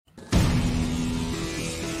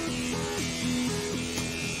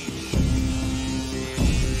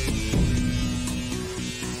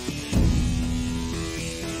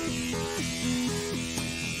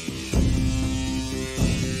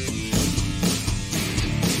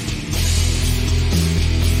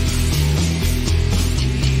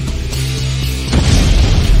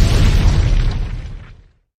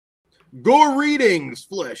Gore readings,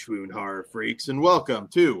 Flesh Wound Horror freaks, and welcome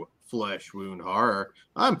to Flesh Wound Horror.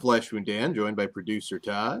 I'm Flesh Wound Dan, joined by producer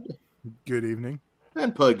Todd. Good evening.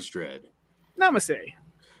 And Pug's Dread. Namaste.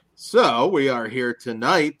 So, we are here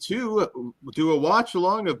tonight to do a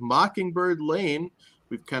watch-along of Mockingbird Lane.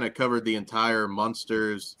 We've kind of covered the entire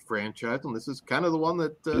Monsters franchise, and this is kind of the one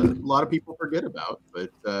that a lot of people forget about,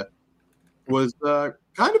 but was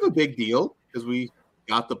kind of a big deal because we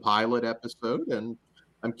got the pilot episode, and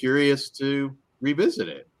I'm curious to revisit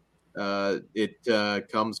it.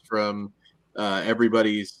 It comes from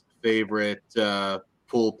everybody's favorite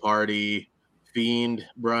pool party fiend,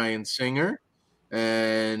 Bryan Singer.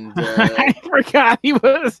 And I forgot he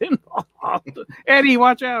was involved. Eddie,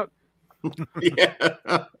 watch out.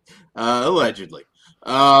 Yeah, allegedly.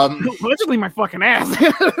 Allegedly, my fucking ass.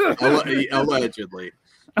 Allegedly.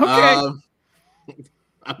 Okay.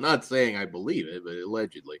 I'm not saying I believe it, but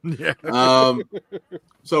allegedly. Yeah.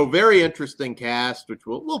 So very interesting cast, which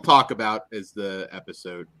we'll talk about as the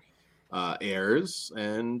episode airs.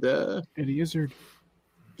 And Eddie Izzard.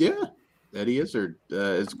 Yeah, Eddie Izzard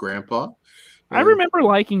is Grandpa. I remember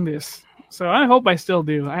liking this, so I hope I still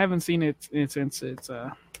do. I haven't seen it since it's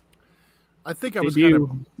I think I was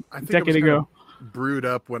debut a decade ago. Brewed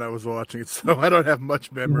up when I was watching it, so I don't have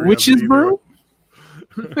much memory. Witch's of it brew?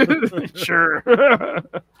 Sure.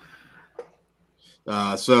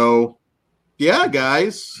 So, yeah,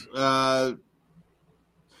 guys,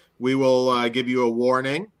 we will give you a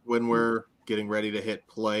warning when we're getting ready to hit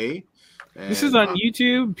play. And This is on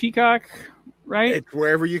YouTube, Peacock, right? It's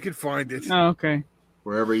wherever you can find it. Oh, okay.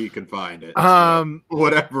 wherever you can find it.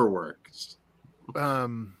 Whatever works.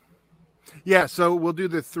 Yeah, so we'll do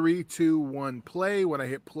the 3, 2, 1 play. When I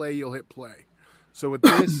hit play, you'll hit play. So with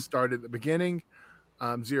this, start at the beginning,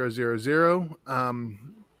 0, 0, 0.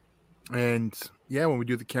 And yeah, when we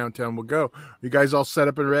do the countdown, we'll go. You guys all set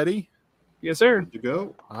up and ready? Yes, sir. Good to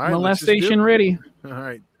go. All right, Molestation ready. All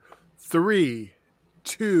right. 3,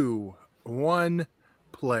 2, 1,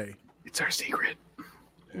 play. It's our secret.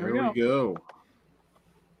 There we go.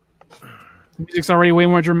 The music's already way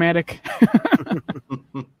more dramatic.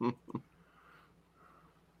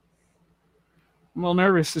 I'm a little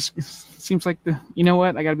nervous. This seems like you know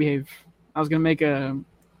what? I gotta behave. I was gonna make a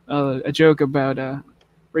joke about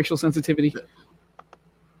racial sensitivity.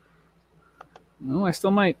 No, I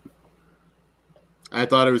still might. I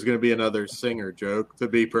thought it was going to be another Singer joke, to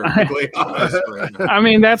be perfectly honest. Right now. I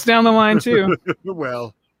mean, that's down the line too.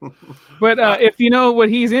 Well, But if you know what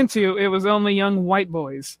he's into, it was only young white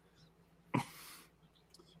boys.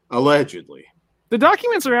 Allegedly. The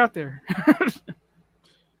documents are out there.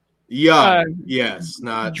 Yes,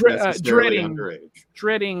 not necessarily underage.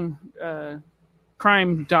 Dreading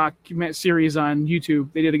crime document series on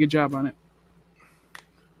YouTube. They did a good job on it.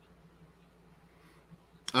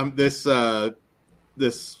 This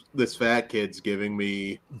fat kid's giving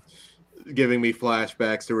me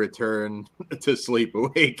flashbacks to Return to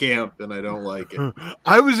Sleepaway Camp, and I don't like it.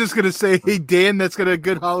 I was just gonna say, hey Dan, that's got a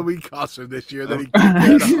good Halloween costume this year. That he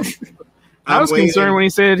that I was concerned when he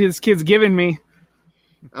said his kid's giving me.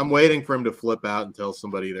 I'm waiting for him to flip out and tell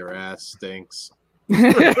somebody their ass stinks.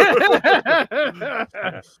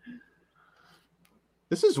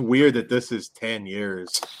 This is weird that this is 10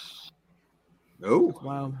 years. Oh.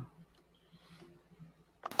 Wow.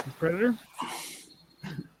 Predator?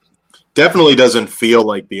 Definitely doesn't feel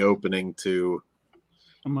like the opening to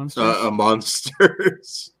A Monster. a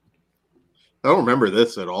Monsters. I don't remember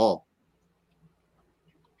this at all.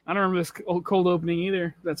 I don't remember this cold opening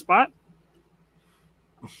either. That Spot?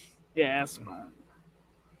 Yeah, Spot.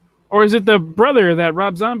 Or is it the brother that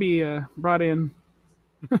Rob Zombie brought in?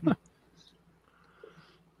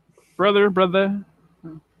 Brother.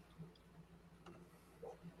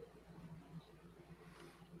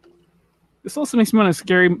 This also makes me want a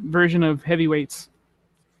scary version of Heavyweights.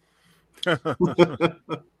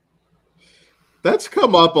 That's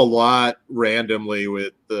come up a lot randomly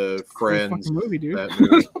with the Friends. Fucking movie, dude. That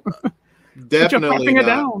movie. Definitely it not.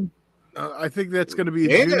 down. I think that's going to be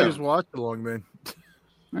Damn. Junior's watch along then.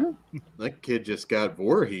 That kid just got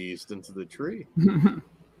Voorheesed into the tree.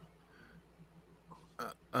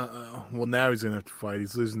 Well, now he's going to have to fight.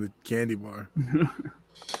 He's losing the candy bar.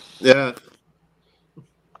 Yeah.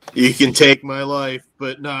 You can take my life,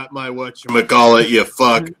 but not my whatchamacallit, you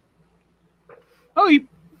fuck. Oh,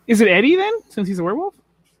 is it Eddie then? Since he's a werewolf?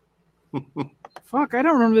 Fuck, I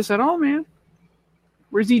don't remember this at all, man.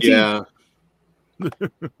 Where's E.T.? Yeah.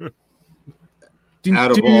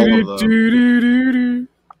 Out of all of them.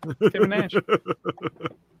 Kevin Nash.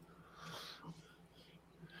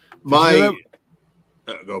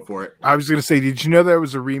 Go for it. I was going to say, did you know there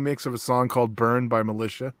was a remix of a song called Burn by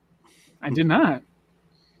Militia? I did not.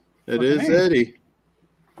 It is Eddie.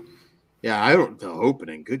 Yeah, I don't. The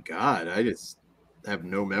opening. Good God, I just have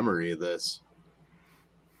no memory of this.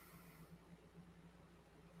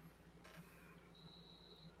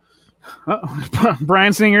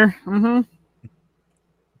 Bryan Singer. Mm-hmm.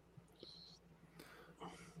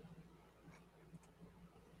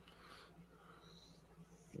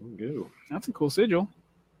 Go. That's a cool sigil.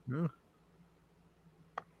 Yeah.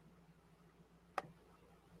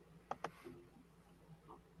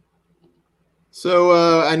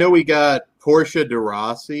 So I know we got Portia de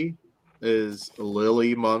Rossi as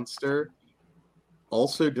Lily Munster.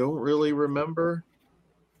 Also, don't really remember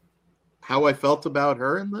how I felt about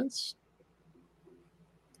her in this.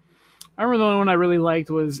 I remember the only one I really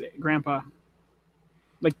liked was Grandpa.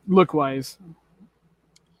 Like, look-wise.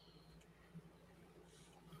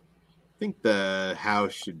 I think the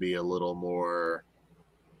house should be a little more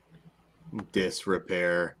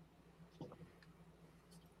disrepair.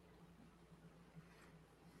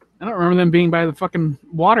 I don't remember them being by the fucking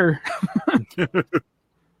water.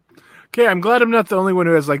 Okay, I'm glad I'm not the only one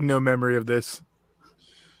who has like no memory of this.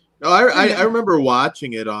 No, I remember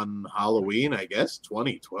watching it on Halloween, I guess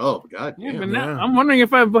 2012. God Yeah, damn. but now I'm wondering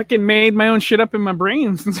if I've fucking made my own shit up in my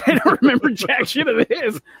brain since I don't remember jack shit of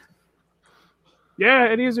this. Yeah,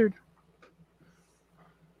 Eddie Izzard.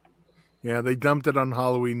 Yeah, they dumped it on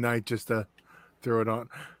Halloween night just to throw it on.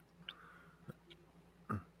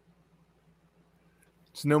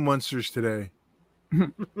 It's no monsters today.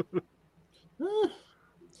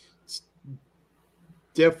 It's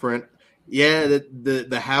different. Yeah,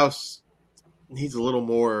 the house needs a little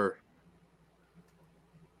more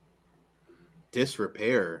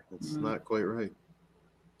disrepair. It's not quite right.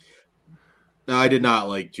 No, I did not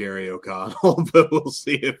like Jerry O'Connell, but we'll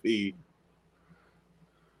see if he...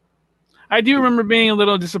 I do remember being a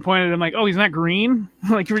little disappointed. I'm like, oh, he's not green?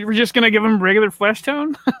 Like, we're just going to give him regular flesh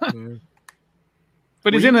tone? Yeah.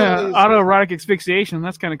 But he's in an autoerotic asphyxiation.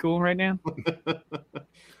 That's kind of cool right now.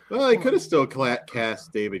 Well, he could have still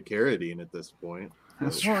cast David Carradine at this point.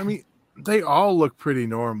 That's Well, I mean, they all look pretty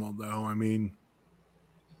normal, though. I mean,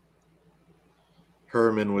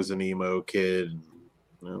 Herman was an emo kid.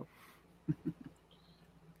 No.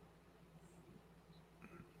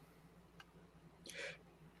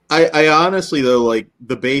 I honestly, though, like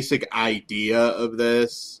the basic idea of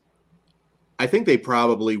this, I think they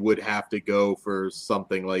probably would have to go for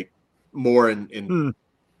something like more in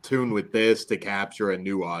tune with this to capture a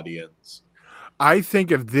new audience. I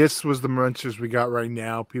think if this was the monsters we got right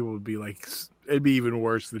now, people would be like, it'd be even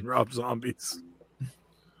worse than Rob Zombies.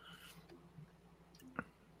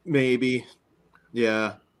 Maybe.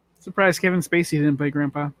 Yeah. Surprised Kevin Spacey didn't play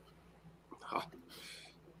Grandpa.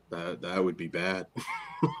 That would be bad.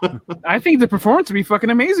 I think the performance would be fucking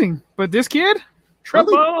amazing. But this kid?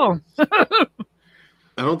 Trouble. I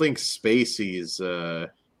don't think Spacey's I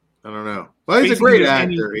don't know. Well, he's a great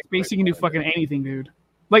actor. Spacey can do fucking anything, dude.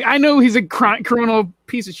 Like, I know he's a criminal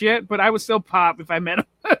piece of shit, but I would still pop if I met him.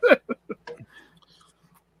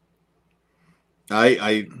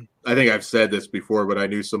 I think I've said this before, but I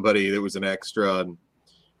knew somebody that was an extra on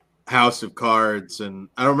House of Cards, and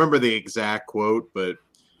I don't remember the exact quote, but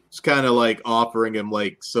it's kind of like offering him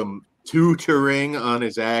like some tutoring on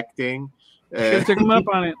his acting. Should have took him up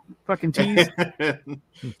on it. Fucking tease.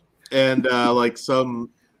 And like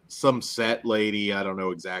some set lady, I don't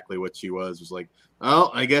know exactly what she was like,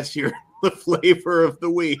 oh, I guess you're the flavor of the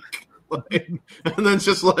week. Like, and then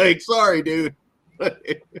just like, sorry, dude.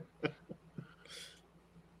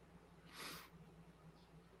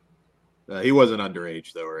 He wasn't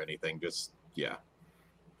underage though or anything. Just yeah,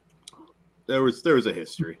 there was a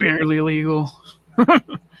history. Barely legal.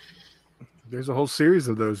 There's a whole series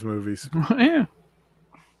of those movies. Yeah.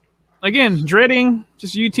 Again, Dreading,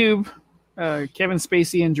 just YouTube, Kevin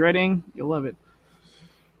Spacey and Dreading. You'll love it.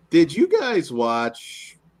 Did you guys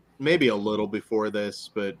watch, maybe a little before this,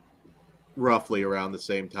 but roughly around the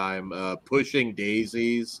same time, Pushing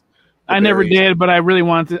Daisies? I never did, but I really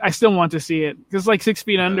want to. I still want to see it. Because like 6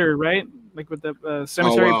 Feet Under, right? Like with the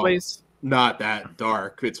cemetery place. Not that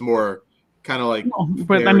dark. It's more kind of like... No,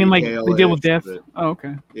 but I mean, like, they deal with death. Oh,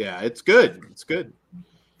 okay. Yeah, it's good. It's good.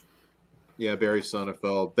 Yeah, Barry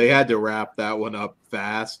Sonnenfeld. They had to wrap that one up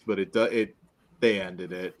fast, but they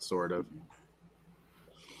ended it, sort of.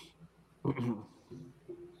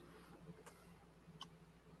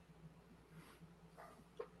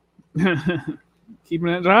 Keeping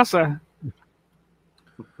it Rasa.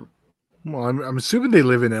 Well, I'm assuming they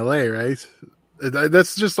live in LA, right?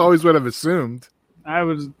 That's just always what I've assumed. I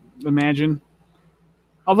would imagine.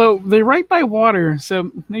 Although they're right by water,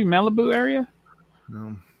 so maybe Malibu area.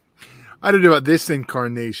 No. I don't know about this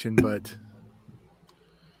incarnation, but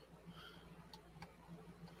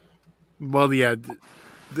well, yeah,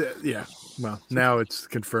 yeah. Well, now it's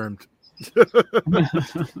confirmed.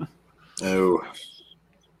 Oh,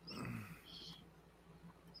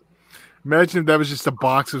 Imagine if that was just a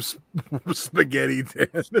box of spaghetti, Dan.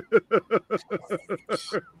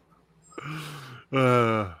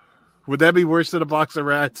 Would that be worse than a box of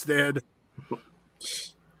rats, Dan?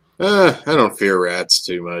 I don't fear rats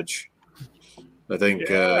too much. I think,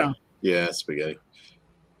 Yeah. spaghetti.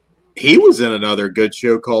 He was in another good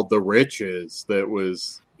show called The Riches that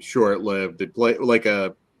was short-lived. It played like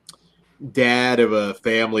a dad of a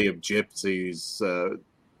family of gypsies.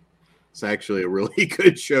 It's actually a really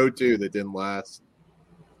good show too that didn't last.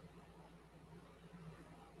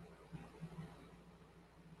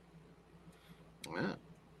 Wow.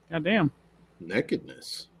 God damn.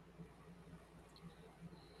 Nakedness.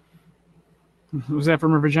 Was that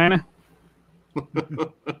from her vagina?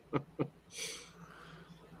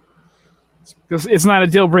 It's not a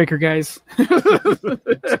deal breaker, guys.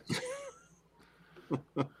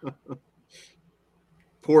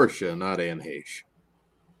 Portia, not Anne Heche.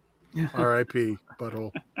 R.I.P.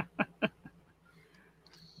 butthole.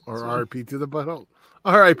 Or R.I.P. to the butthole.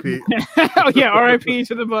 R.I.P. Oh yeah, R.I.P.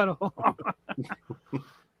 to the butthole.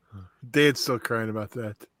 Dan's still crying about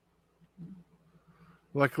that.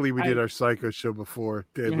 Luckily, we did our Psycho show before.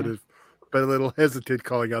 Dan would have been a little hesitant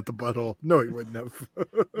calling out the butthole. No, he wouldn't have.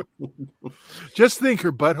 Just think,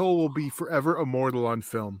 her butthole will be forever immortal on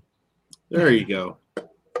film. There you go.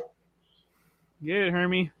 Get it,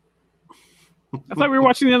 Hermie. I thought we were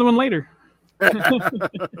watching the other one later.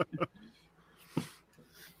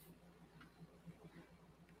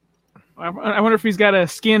 I wonder if he's got a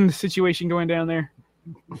skin situation going down there.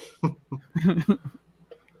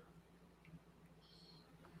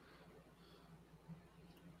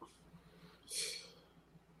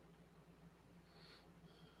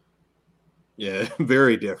 Yeah,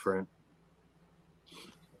 very different.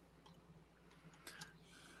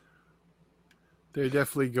 They're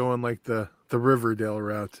definitely going like the Riverdale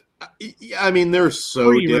route. Yeah, I mean, they're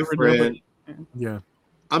so different. Yeah.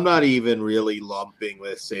 I'm not even really lumping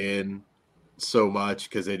this in so much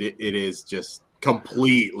because it is just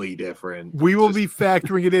completely different. We will be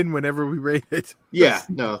factoring it in whenever we rate it. Yeah,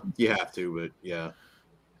 no, you have to, but yeah.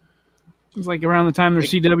 It's like around the time their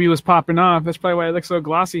CW was popping off. That's probably why it looks so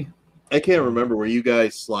glossy. I can't remember. Were you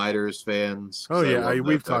guys Sliders fans? Oh yeah,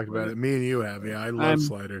 we've talked about it. Me and you have. Yeah, I love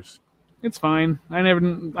Sliders. It's fine. I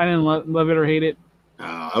didn't love it or hate it.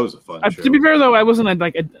 That was a fun show. To be fair though, I wasn't I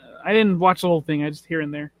didn't watch the whole thing. I just here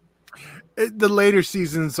and there. The later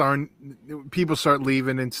seasons people start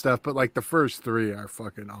leaving and stuff, but like the first 3 are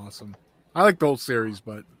fucking awesome. I like the whole series,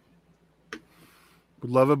 but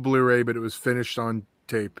would love a Blu-ray, but it was finished on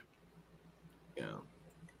tape. Yeah.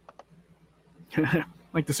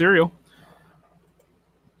 Like the cereal.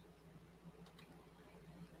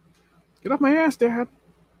 Get off my ass, Dad.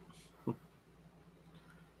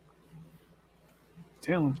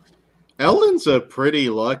 Tell him. Ellen's a pretty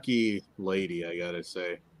lucky lady, I gotta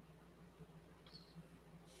say.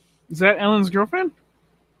 Is that Ellen's girlfriend?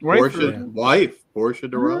 Wife, Portia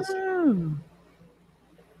de Rossi. Oh.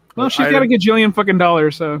 Well, she's got a gajillion fucking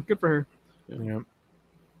dollars, so good for her. Yeah.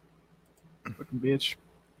 Fucking bitch.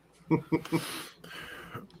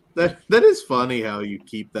 That is funny how you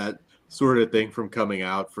keep that sort of thing from coming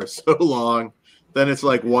out for so long. Then it's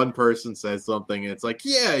like one person says something, and it's like,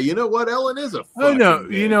 yeah, you know what? Ellen is a fucking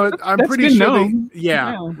bitch. You know, I'm pretty sure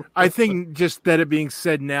I think just that it being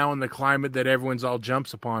said now in the climate that everyone's all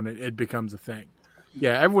jumps upon it, it becomes a thing.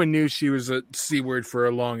 Yeah, everyone knew she was a C word for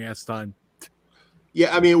a long ass time.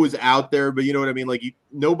 Yeah, I mean, it was out there, but you know what I mean? Like,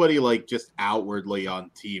 nobody, like, just outwardly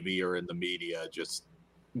on TV or in the media just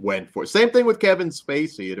went for it. Same thing with Kevin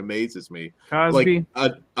Spacey. It amazes me. Cosby.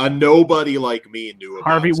 Like, a nobody like me knew about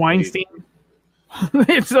Harvey Weinstein.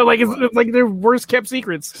 It's like their worst kept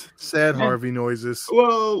secrets. Sad Harvey noises.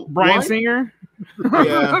 Well, Bryan Singer.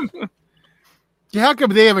 Yeah. Yeah, how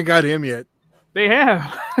come they haven't got him yet? They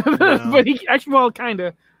have, but he actually, well, kind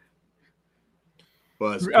of.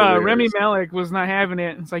 Remy Malek was not having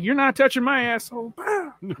it. It's like, you're not touching my asshole.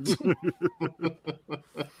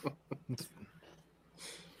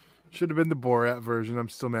 Should have been the Borat version. I'm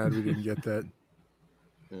still mad we didn't get that.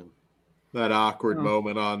 Yeah. That awkward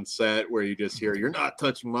moment on set where you just hear, you're not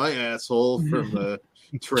touching my asshole from the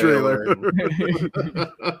trailer. And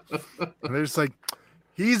they're just like,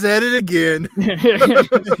 he's at it again.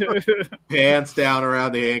 Pants down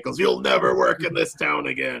around the ankles. You'll never work in this town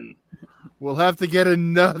again. We'll have to get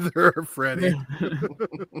another Freddie.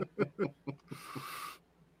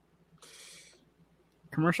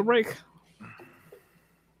 Commercial break.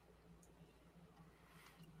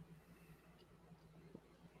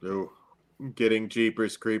 Oh, getting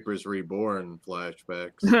Jeepers Creepers Reborn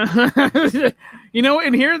flashbacks. You know,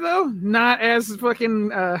 in here though, not as fucking,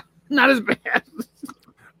 not as bad.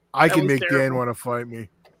 I That can was make Dan terrible. want to fight me.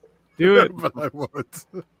 Do it. But I won't.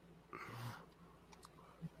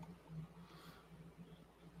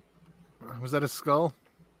 Was that a skull?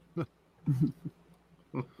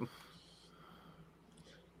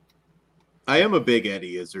 I am a big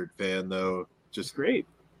Eddie Izzard fan, though. Just Great.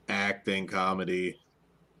 acting, comedy.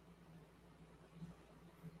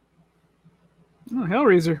 Oh,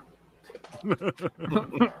 Hellraiser.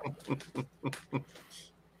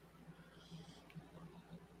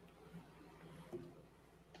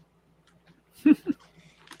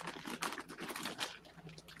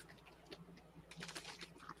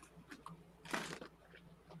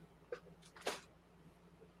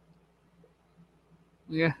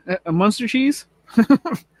 Yeah, a Munster cheese.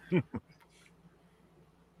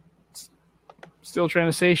 Still trying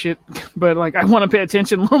to say shit, but like I want to pay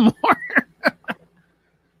attention a little more.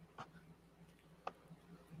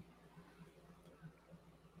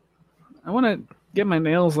 I want to get my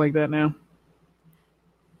nails like that now.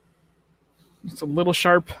 It's a little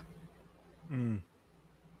sharp. Mm.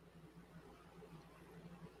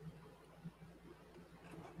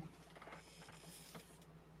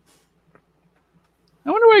 I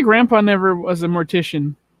wonder why Grandpa never was a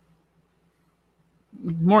mortician.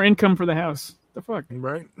 More income for the house. The fuck?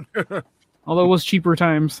 Right? Although it was cheaper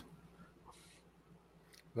times.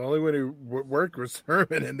 The only one who worked was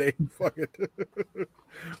Herman, and they fucking.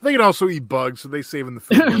 They can also eat bugs, so they saving the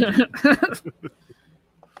food.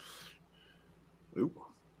 Ooh.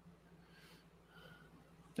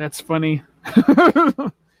 That's funny.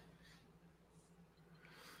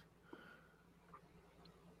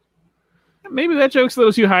 Maybe that joke's a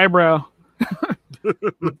little too highbrow.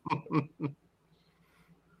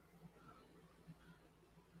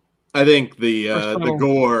 I think the Personal.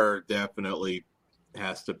 gore definitely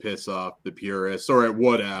has to piss off the purists, or it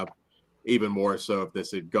would have, even more so if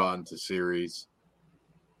this had gone to series.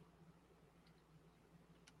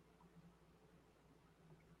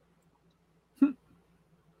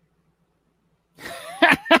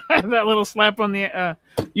 That little slap on the,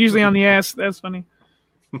 usually on the ass. That's funny.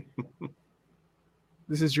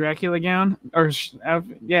 This is Dracula gown, or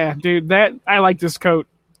yeah, dude. That I like this coat.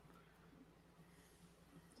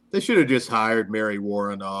 They should have just hired Mary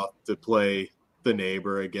Warrenoff to play the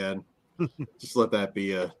neighbor again. Just let that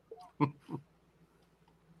be a. You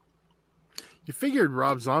figured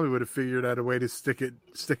Rob Zombie would have figured out a way to stick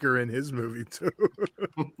her in his movie too.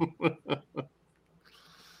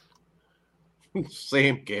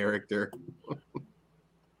 Same character.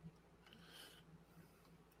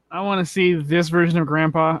 I want to see this version of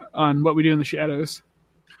Grandpa on What We Do in the Shadows.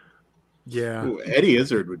 Yeah. Ooh, Eddie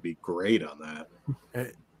Izzard would be great on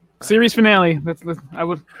that. Series finale. I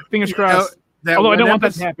would fingers crossed. Although I don't want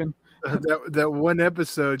that to happen. That one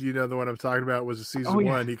episode, the one I'm talking about, was a season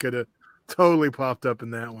one. He could have totally popped up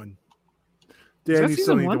in that one. Dan, you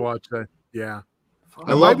still need to watch that. Yeah.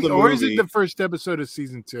 I love the movie. Or is it the first episode of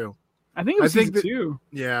season 2? I think it was season 2.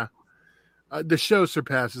 Yeah. The show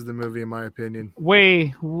surpasses the movie, in my opinion.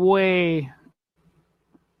 Way.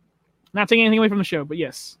 Not taking anything away from the show, but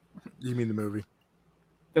yes. You mean the movie?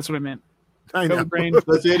 That's what I meant. I know.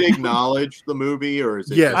 Does it acknowledge the movie, or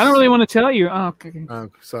is it? Yes. I don't really want to tell you. Oh, okay. Oh,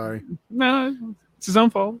 sorry. No, it's his own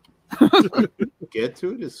fault. Get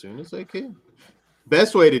to it as soon as I can.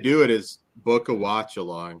 Best way to do it is book a watch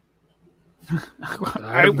along.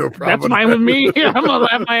 I have no problem. That's fine with me. I'm gonna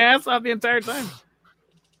laugh my ass off the entire time.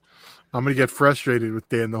 I'm gonna get frustrated with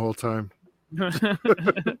Dan the whole time.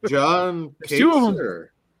 John There's two of them.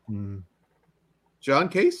 Kaser. Mm. John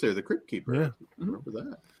Kaser, the Crypt Keeper. Yeah. Remember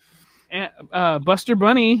that. And Buster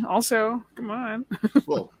Bunny also. Come on.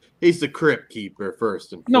 Well, he's the Crypt Keeper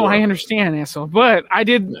first and No, foremost. I understand, asshole. But I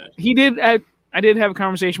did. He did. I did have a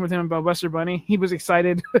conversation with him about Buster Bunny. He was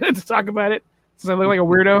excited to talk about it since I look like a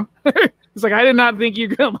weirdo. It's like I did not think you're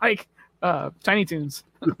gonna like Tiny Toons.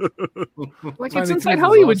 Like Tiny it's inside Toons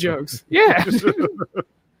Hollywood is awesome. jokes. Yeah.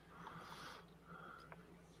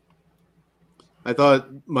 I thought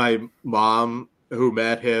my mom, who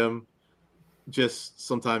met him, just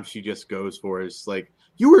sometimes she just goes for it. It's like,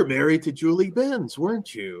 you were married to Julie Benz,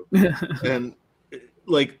 weren't you? And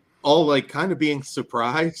like all like kind of being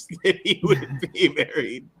surprised that he would be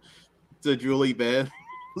married to Julie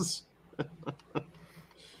Benz.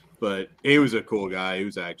 But he was a cool guy. He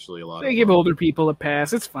was actually a lot. They give older people a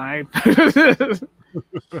pass. It's fine.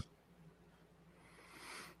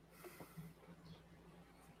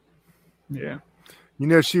 Yeah.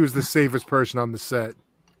 She was the safest person on the set.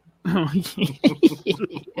 Oh,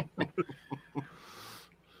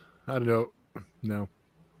 I don't know. No.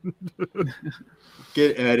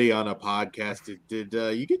 Get Eddie on a podcast. Did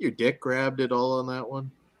you get your dick grabbed at all on that one?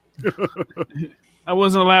 I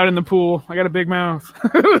wasn't allowed in the pool. I got a big mouth.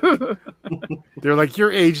 They're like,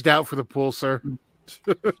 you're aged out for the pool, sir.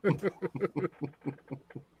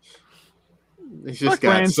 He's just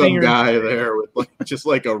got some guy there with like just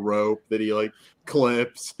like a rope that he like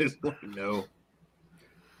clips. It's like, no.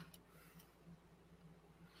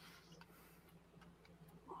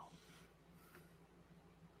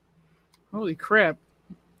 Holy crap.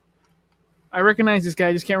 I recognize this guy.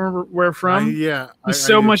 I just can't remember where from. He's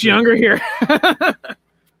so much younger here.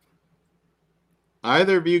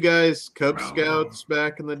 Either of you guys Cub Scouts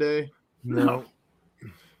back in the day? No.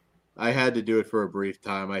 I had to do it for a brief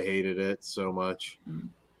time. I hated it so much.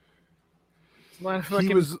 A lot of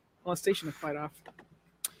fucking molestation to fight off.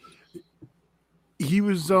 He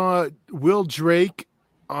was Will Drake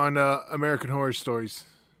on American Horror Stories.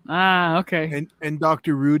 Ah, okay. And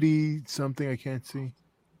Dr. Rudy, something I can't see.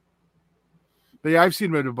 But yeah, I've seen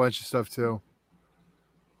him in a bunch of stuff too.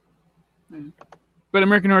 But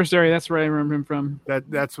American Horror Story, that's where I remember him from.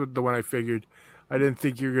 That's what the one I figured. I didn't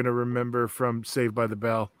think you were gonna remember from Saved by the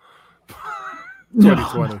Bell.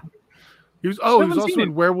 2020. No. He was also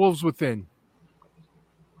in Werewolves Within.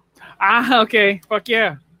 Ah, okay. Fuck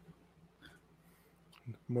yeah.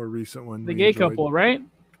 More recent one. The gay couple, right?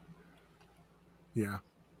 Yeah.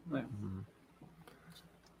 Yeah.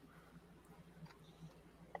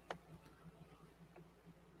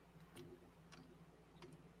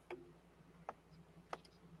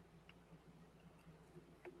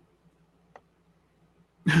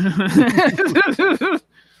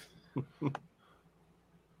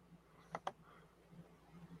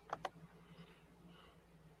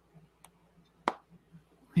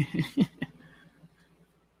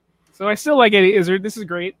 So I still like Eddie Izzard. This is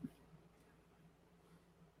great.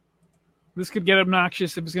 This could get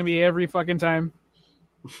obnoxious if it's going to be every fucking time.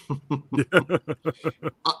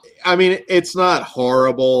 I mean, it's not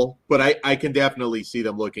horrible, but I can definitely see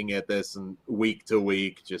them looking at this and week to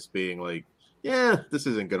week just being like, yeah, this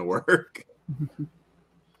isn't going to work.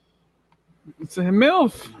 It's a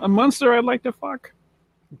MILF, a monster I'd like to fuck.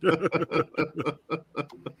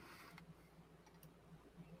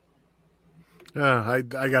 I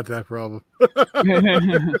got that problem.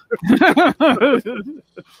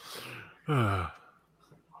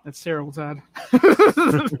 That's terrible, Todd.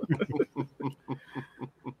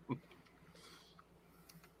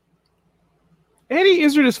 Eddie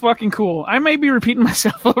Izzard is fucking cool. I may be repeating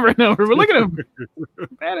myself over and over, but look at him.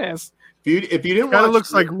 Badass. If you didn't kind of watch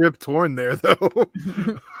looks like Rip Torn there, though.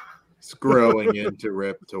 It's growing into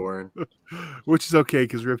Rip Torn. Which is okay,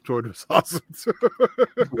 because Rip Torn was awesome.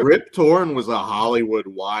 Rip Torn was a Hollywood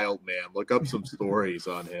wild man. Look up some stories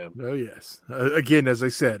on him. Oh, yes. Again, as I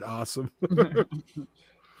said, awesome.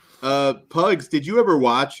 Pugs, did you ever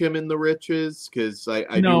watch him in The Riches? Because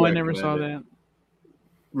I never saw that.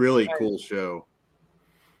 Really cool show.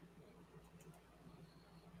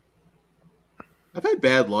 I've had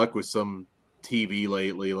bad luck with some TV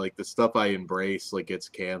lately, like the stuff I embrace, like gets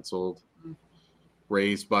canceled.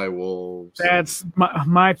 Raised by Wolves. That's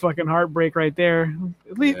my fucking heartbreak right there.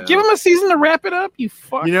 Yeah. Give him a season to wrap it up, you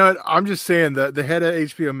fuck. You know what? I'm just saying that the head of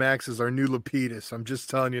HBO Max is our new Lapidus. I'm just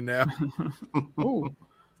telling you now. Ooh.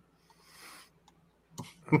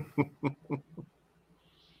 Dude,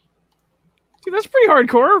 that's pretty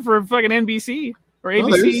hardcore for fucking NBC or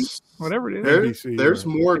ABC, whatever it is. There's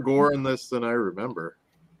more gore in this than I remember.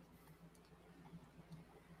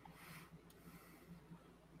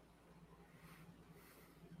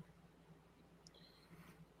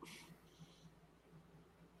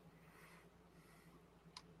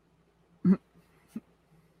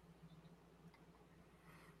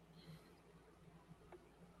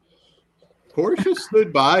 Portia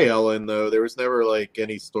stood by Ellen, though. There was never like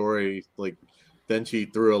any story like then she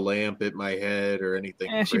threw a lamp at my head or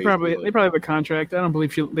anything. Yeah, they probably have a contract. I don't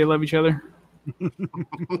believe they love each other.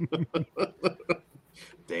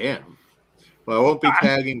 Damn. Well, I won't be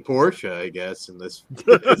tagging Portia, I guess, in this.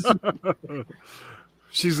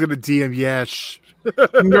 She's gonna DM Yash.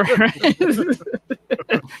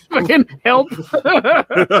 Fucking help.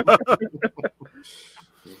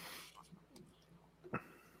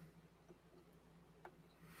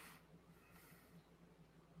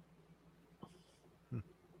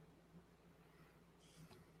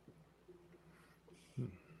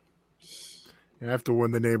 I have to warn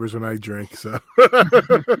the neighbors when I drink, so. They're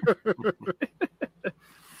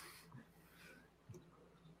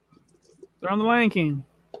on the Lion King.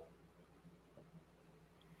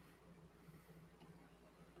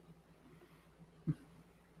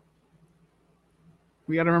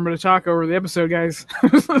 We got to remember to talk over the episode, guys.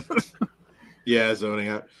 Yeah, zoning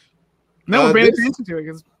out. No, we're paying attention to it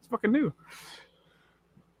because it's fucking new.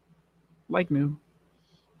 Like new.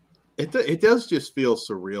 It does just feel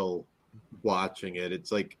surreal watching it.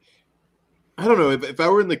 It's like, I don't know, if I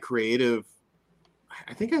were in the creative,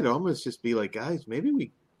 I think I'd almost just be like, guys, maybe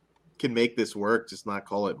we can make this work, just not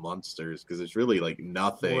call it Monsters, because it's really like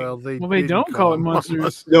nothing. Well, they don't call it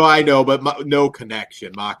Monsters. No, I know, but no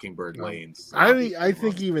connection. Mockingbird Lanes. I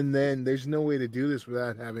think even then, there's no way to do this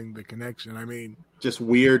without having the connection. I mean, just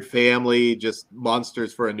weird family, just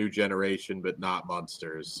monsters for a new generation, but not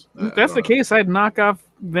monsters. If that's the case, I'd knock off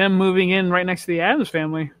them moving in right next to the Addams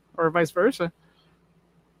family, or vice versa.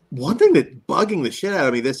 One thing that's bugging the shit out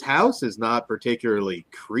of me, this house is not particularly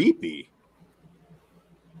creepy.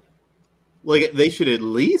 Like, they should at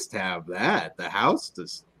least have that. The house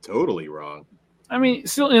is totally wrong. I mean,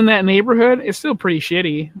 still in that neighborhood, it's still pretty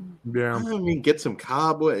shitty. Yeah. I mean, get some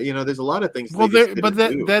cobweb. You know, there's a lot of things. Well, but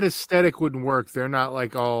that aesthetic wouldn't work. They're not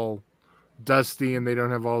like all dusty and they don't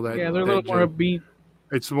have all that. Yeah, they're a little more upbeat.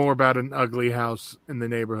 It's more about an ugly house in the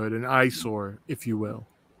neighborhood, an eyesore, if you will.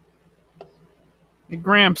 Hey,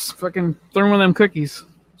 Gramps, fucking throw one of them cookies.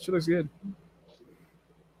 Shit looks good.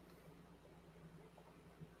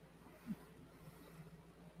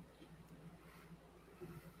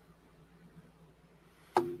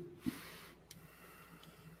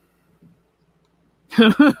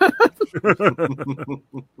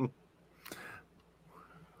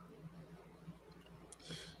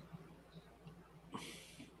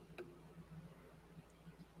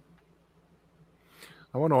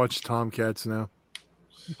 I want to watch Tomcats now.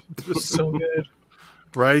 So good.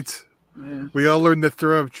 Right? Yeah. We all learned the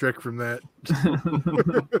throw-up trick from that.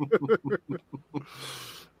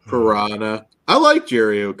 Piranha. I like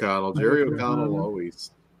Jerry O'Connell. Jerry O'Connell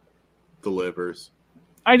always delivers.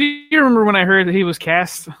 I do remember when I heard that he was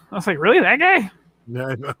cast. I was like, really? That guy? Yeah,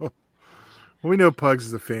 I know. We know Pugs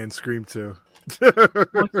is a fan. Scream too.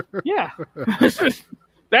 Yeah.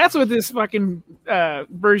 That's what this fucking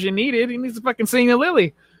version needed. He needs to fucking sing a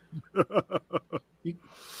Lily.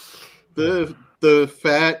 The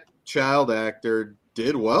fat child actor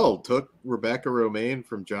did well. Took Rebecca Romaine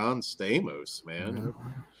from John Stamos, man.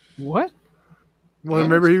 What? Well,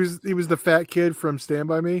 remember he was the fat kid from Stand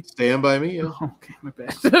By Me? Stand By Me, yeah. Oh, okay, my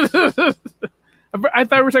bad. I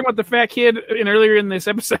thought we were talking about the fat kid earlier in this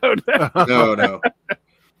episode. No.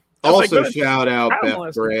 Also, like, shout out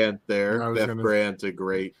Beth Brandt there. Beth Brandt, a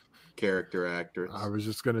great character actress. I was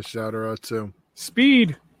just going to shout her out, too.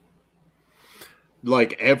 Speed.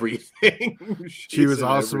 Like everything. She was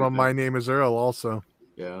awesome on My Name is Earl also.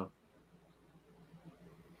 Yeah.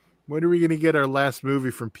 When are we going to get our last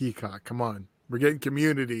movie from Peacock? Come on. We're getting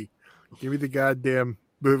Community. Give me the goddamn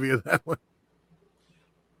movie of that one.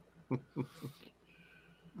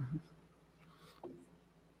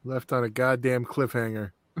 Left on a goddamn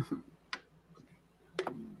cliffhanger.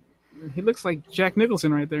 He looks like Jack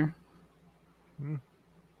Nicholson right there.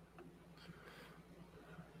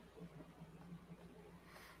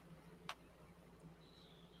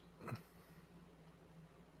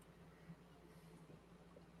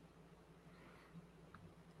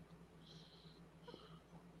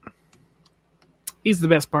 He's the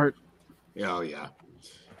best part. Oh, yeah.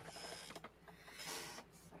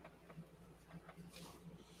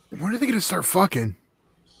 When are they going to start fucking?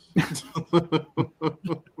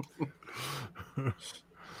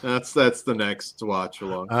 That's the next watch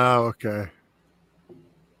along. Oh, okay.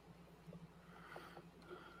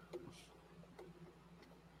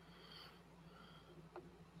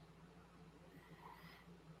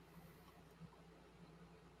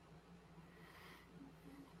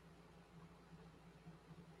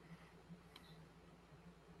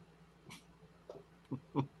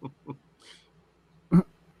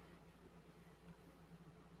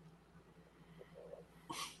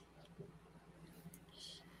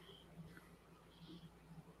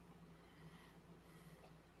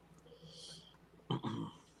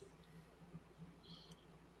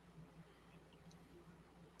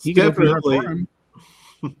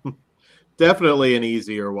 Definitely an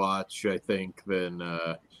easier watch, I think, than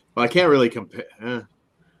well, I can't really compare.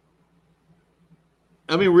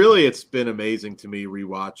 I mean, really, it's been amazing to me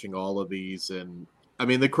rewatching all of these, and I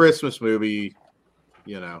mean, the Christmas movie,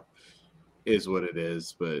 you know, is what it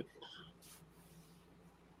is, but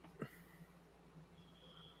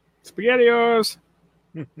SpaghettiOs.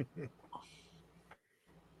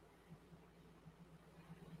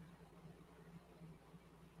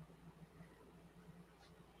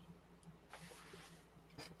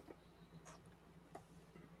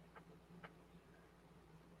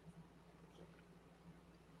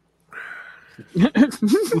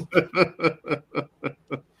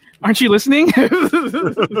 Aren't you listening?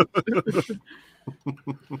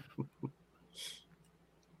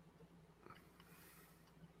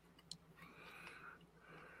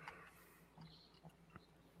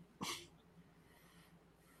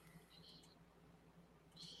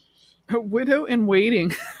 A widow in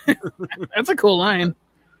waiting. That's a cool line.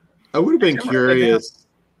 I would have been curious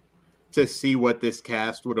to see what this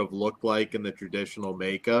cast would have looked like in the traditional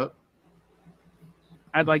makeup.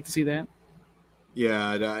 I'd like to see that.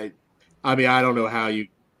 Yeah, I mean, I don't know how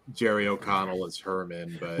Jerry O'Connell as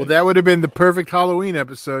Herman, but Well, that would have been the perfect Halloween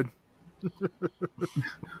episode.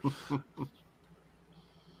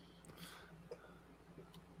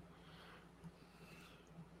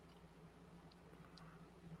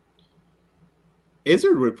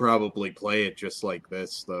 Izzard would probably play it just like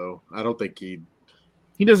this, though. I don't think he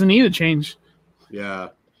doesn't need a change. Yeah.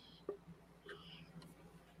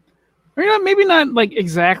 Or maybe not like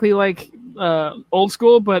exactly like old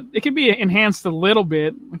school, but it could be enhanced a little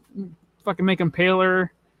bit. Fucking make him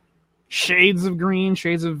paler, shades of green,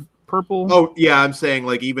 shades of purple. Oh yeah, I'm saying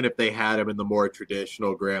like even if they had him in the more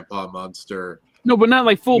traditional Grandpa Munster. No, but not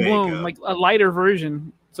like full blown, like a lighter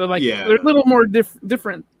version. So like they're a little more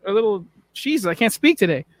different, a little. Jesus, I can't speak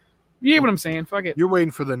today. You get what I'm saying? Fuck it. You're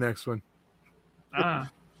waiting for the next one.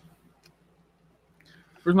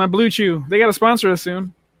 Where's my Blue Chew? They got to sponsor us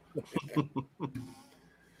soon.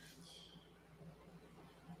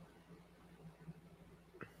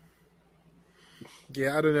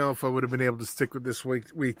 Yeah, I don't know if I would have been able to stick with this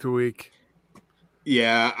week to week.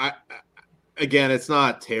 Yeah, again, it's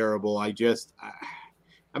not terrible. I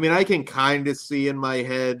mean, I can kind of see in my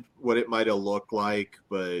head what it might have looked like,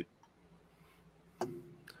 but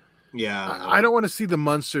yeah, I don't want to see the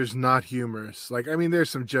Munsters not humorous. Like, I mean, there's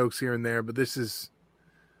some jokes here and there, but this is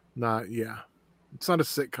not. Yeah, it's not a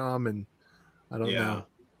sitcom, and I don't know.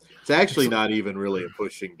 It's actually not even really a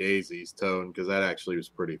Pushing Daisies tone because that actually was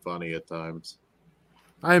pretty funny at times.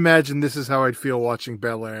 I imagine this is how I'd feel watching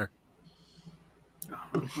Bel Air.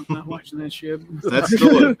 I'm not watching that shit. That's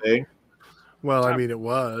still a thing. Well, I mean, it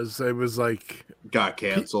was. It was like got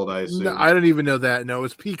canceled. I assume. No, I don't even know that. No, it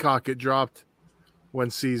was Peacock. It dropped one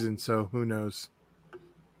season, so who knows?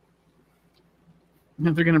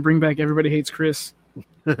 They're gonna bring back Everybody Hates Chris.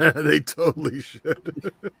 They totally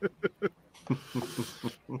should.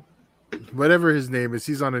 Whatever his name is,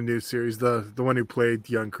 he's on a new series. The one who played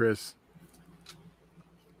young Chris.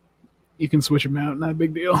 You can switch him out. Not a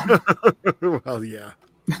big deal. Well, yeah.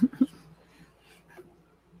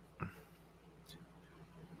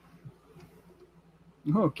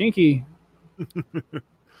 Oh, kinky.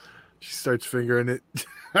 She starts fingering it.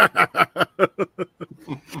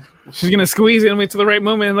 She's going to squeeze it and wait till the right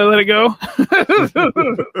moment and let it go.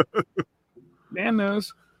 Dan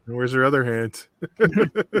knows. And where's her other hand?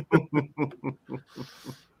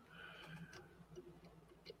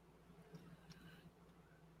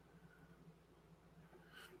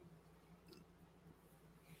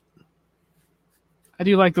 I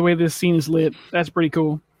do like the way this scene is lit. That's pretty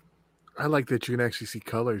cool. I like that you can actually see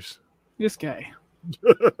colors. This guy.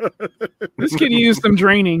 This could use some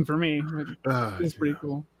draining for me. It's pretty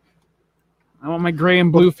cool. I want my gray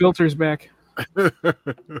and blue filters back.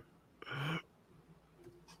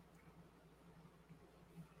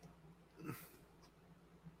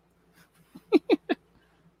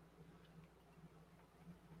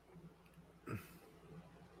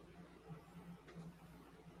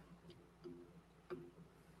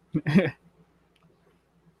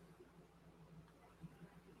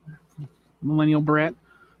 Millennial brat.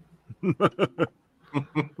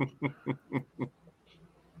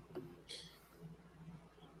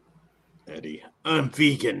 Eddie, I'm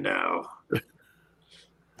vegan now.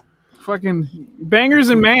 Fucking bangers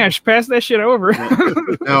and mash. Pass that shit over.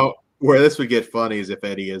 Now, where this would get funny is if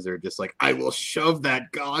Eddie Izzard just like, I will shove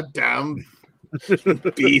that goddamn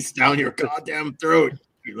beast down your goddamn throat,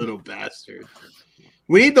 you little bastard.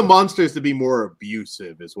 We need the monsters to be more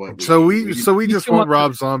abusive, is what. We just want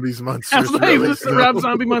Rob Zombie's monsters. Really, Rob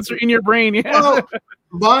Zombie monster in your brain, yeah. Well,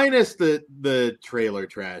 minus the trailer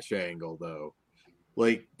trash angle, though.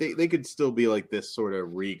 Like they could still be like this sort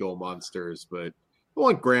of regal monsters, but I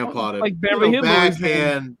want Grandpa to like Beverly Hills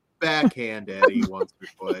backhand Eddie once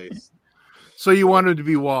or twice. So you want them to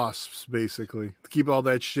be wasps, basically, to keep all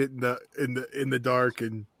that shit in the dark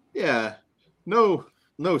and no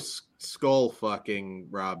skull fucking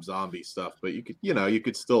Rob Zombie stuff, but you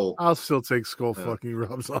could still. I'll still take skull fucking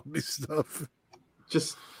Rob Zombie stuff.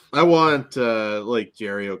 Just I want like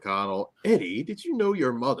Jerry O'Connell. Eddie, did you know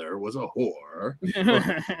your mother was a whore?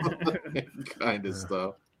 Kind of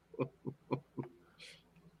stuff.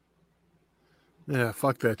 Yeah,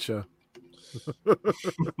 fuck that show.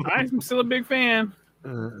 I'm still a big fan.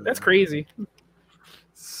 That's crazy.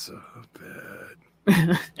 So bad.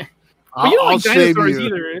 But you don't like dinosaurs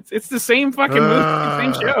either. It's the same fucking movie,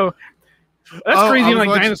 same show. That's crazy. You don't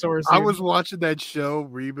like dinosaurs. Dude. I was watching that show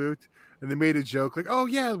reboot, and they made a joke like, "Oh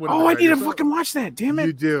yeah, I need to fucking watch that. Damn it,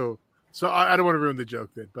 you do." So I don't want to ruin the joke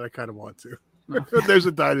then, but I kind of want to. There's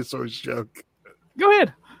a dinosaurs joke. Go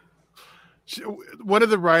ahead. One of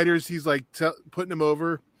the writers, he's like putting him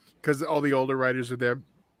over because all the older writers are there.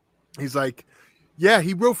 He's like, "Yeah,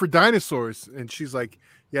 he wrote for dinosaurs," and she's like,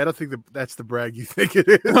 "Yeah, I don't think that's the brag you think it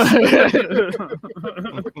is."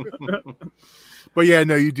 But yeah,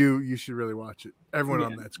 no, you do. You should really watch it. Everyone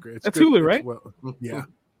on that's great. That's Hulu, right? Well, yeah.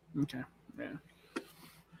 Okay. Yeah.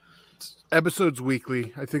 Episodes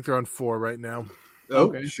weekly. I think they're on 4 right now. Oh,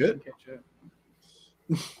 okay. Shit.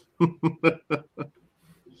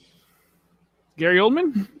 Gary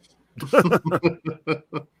Oldman?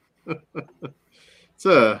 It's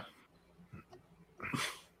a.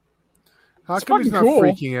 How come he's not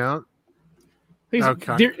freaking out? He's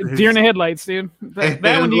deer in the headlights, dude. That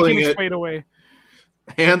one you can explain away.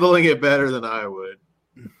 Handling it better than I would.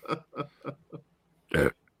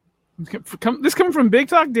 This coming from Big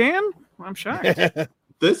Talk Dan? I'm shocked.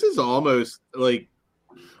 This is almost like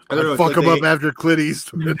I don't know. Fuck him up after Clint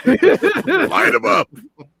Eastwood. Light him up.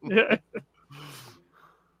 Yeah.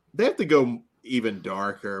 They have to go even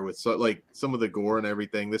darker with some of the gore and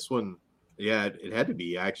everything. This one, yeah, it had to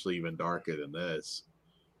be actually even darker than this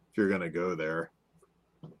if you're gonna go there.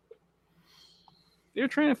 They're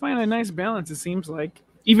trying to find a nice balance, it seems like,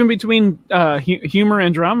 even between humor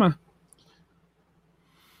and drama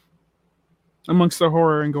amongst the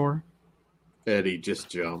horror and gore. Eddie just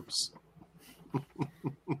jumps.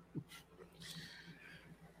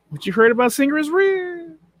 What you heard about Singer is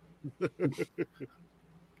real.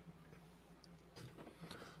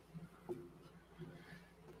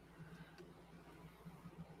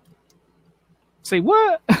 Say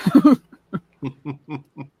what?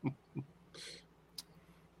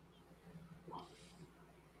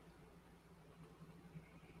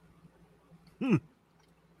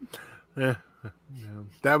 Yeah,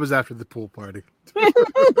 that was after the pool party.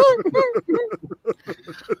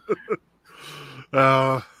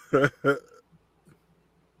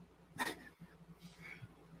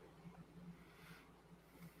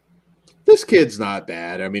 This kid's not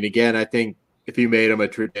bad. I mean, again, I think if you made him a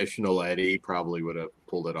traditional Eddie, he probably would have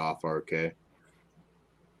pulled it off okay.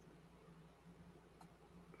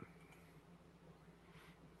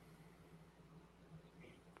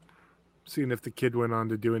 Seeing if the kid went on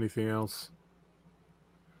to do anything else.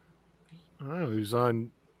 Oh, he was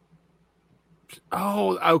on.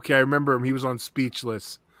 Oh, okay. I remember him. He was on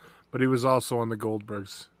Speechless, but he was also on the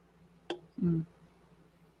Goldbergs. Mm.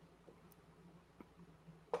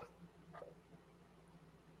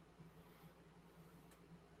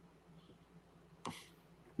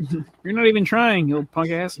 You're not even trying, you old punk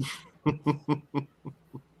ass.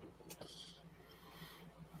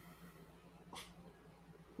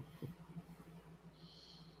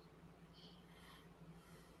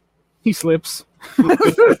 He slips.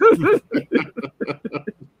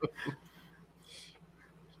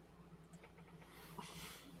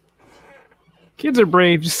 Kids are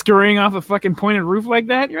brave, just scurrying off a fucking pointed roof like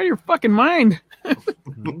that. You're out of your fucking mind. Look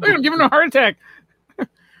at him giving him a heart attack.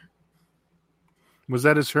 Was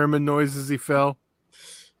that his Herman noise as he fell?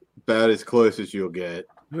 About as close as you'll get.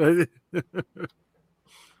 All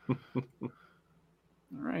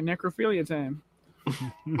right, necrophilia time.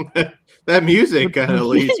 That music kind of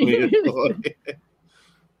leads me to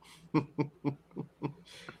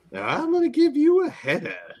now I'm going to give you a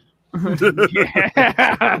header.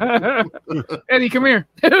 Yeah. Eddie, come here.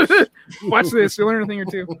 Watch this. You'll learn a thing or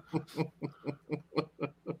two.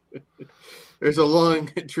 There's a long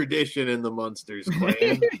tradition in the Munsters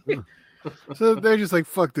clan. So they're just like,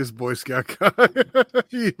 fuck this Boy Scout guy.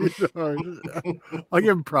 I'll give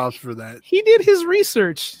him props for that. He did his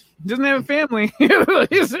research. He doesn't have a family.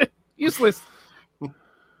 He's useless.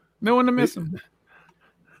 No one to miss him.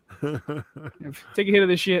 Take a hit of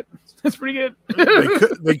this shit. That's pretty good.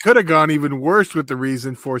 They could have gone even worse with the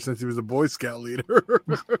reason for since he was a Boy Scout leader.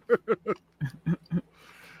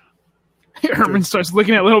 Herman starts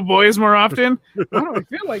looking at little boys more often. Why do I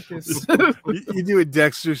feel like this? You do it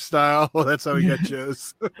Dexter style. Well, that's how he got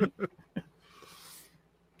chose.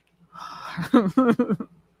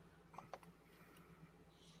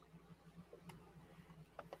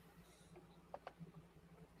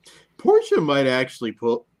 Portia might actually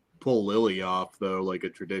pull Lily off, though, like a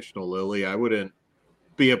traditional Lily. I wouldn't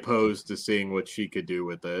be opposed to seeing what she could do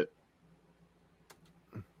with it.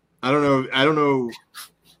 I don't know.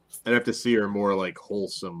 I'd have to see her more like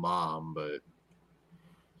wholesome mom, but.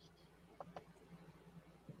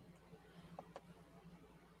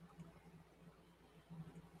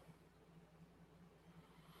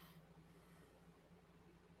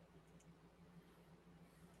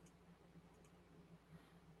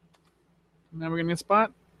 Now we're getting a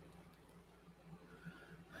spot.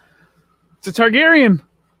 It's a Targaryen.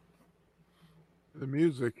 The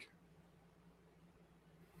music.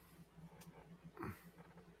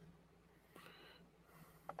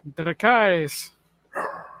 Drakais.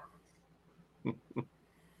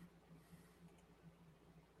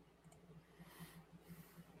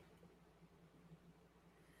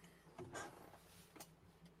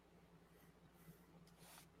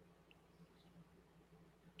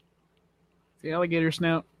 The alligator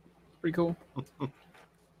snout. Pretty cool. Got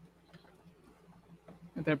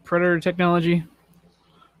that predator technology.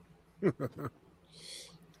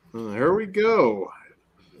 There we go.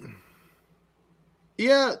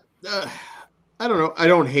 Yeah, I don't know. I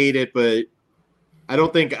don't hate it, but I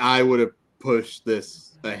don't think I would have pushed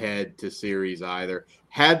this ahead to series either.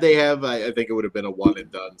 Had they have, I think it would have been a one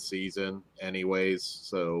and done season anyways.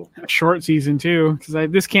 So A short season too, because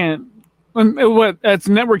this can't. What? That's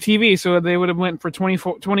network TV, so they would have went for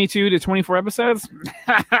 22 to 24 episodes.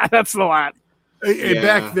 That's a lot. And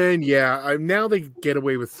back then, now they get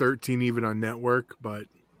away with 13 even on network, but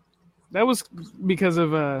that was because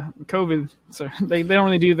of COVID. So they don't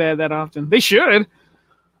really do that often. They should.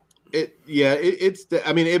 It's.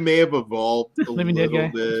 I mean, it may have evolved a Living Dead little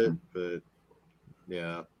guy. bit, but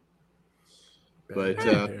yeah. But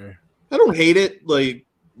I don't hate it. Like,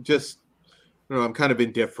 just I'm kind of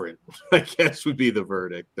indifferent, I guess would be the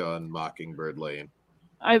verdict on Mockingbird Lane.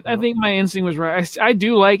 I think my instinct was right. I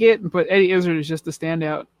do like it, but Eddie Izzard is just the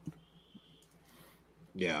standout.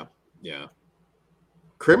 Yeah.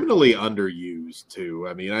 Criminally underused too.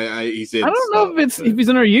 I mean, he's in. I don't know if he's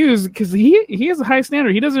underused because he has a high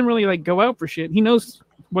standard. He doesn't really like go out for shit. He knows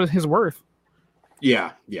what his worth.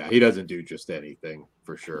 Yeah. He doesn't do just anything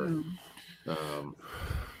for sure.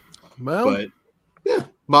 But yeah,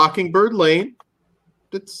 Mockingbird Lane.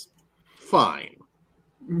 It's fine.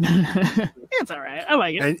 It's all right. I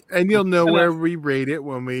like it. And you'll know where we rate it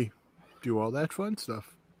when we do all that fun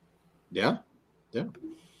stuff. Yeah.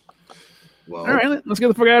 Well, all right, let's get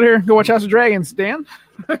the fuck out of here. Go watch House of Dragons, Dan.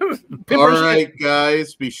 All right,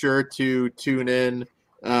 guys. Be sure to tune in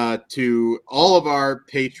to all of our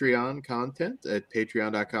Patreon content at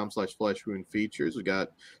patreon.com/fleshwoundfeatures. We got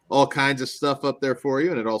all kinds of stuff up there for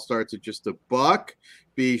you, and it all starts at just $1.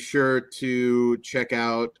 Be sure to check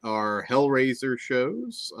out our Hellraiser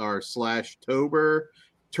shows, our /Tober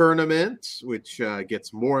tournament, which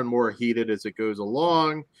gets more and more heated as it goes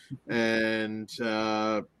along, and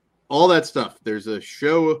all that stuff. There's a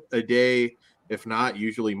show a day, if not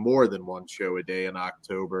usually more than one show a day in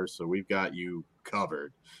October, so we've got you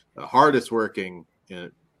covered. The hardest working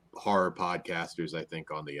horror podcasters, I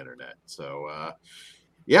think, on the internet. So,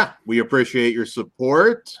 we appreciate your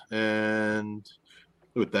support, and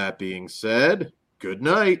with that being said, good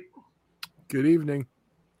night. Good evening.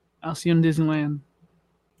 I'll see you in Disneyland.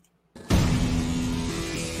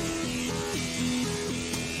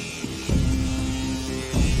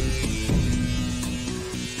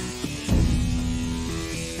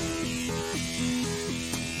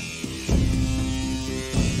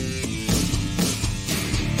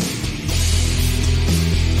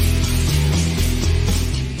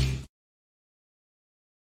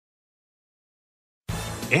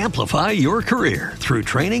 Amplify your career through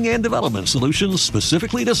training and development solutions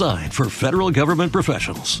specifically designed for federal government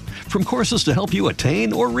professionals. From courses to help you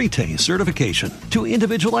attain or retain certification, to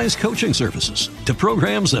individualized coaching services, to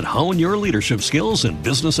programs that hone your leadership skills and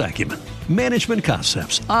business acumen, Management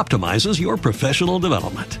Concepts optimizes your professional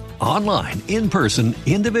development. Online, in person,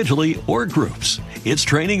 individually, or groups, it's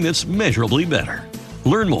training that's measurably better.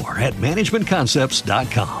 Learn more at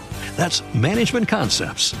managementconcepts.com. That's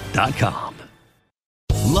managementconcepts.com.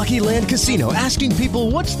 Lucky Land Casino, asking people,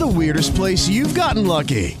 what's the weirdest place you've gotten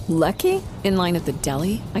lucky? Lucky? In line at the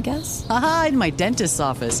deli, I guess? Aha, in my dentist's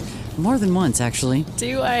office. More than once, actually.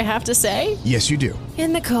 Do I have to say? Yes, you do.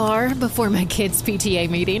 In the car before my kids' PTA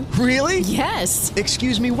meeting. Really? Yes.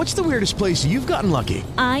 Excuse me, what's the weirdest place you've gotten lucky?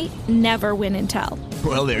 I never win and tell.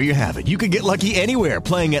 Well, there you have it. You can get lucky anywhere,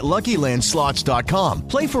 playing at LuckyLandSlots.com.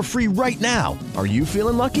 Play for free right now. Are you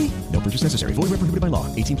feeling lucky? No purchase necessary. Void where prohibited by law.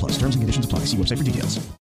 18+. Terms and conditions apply. See website for details.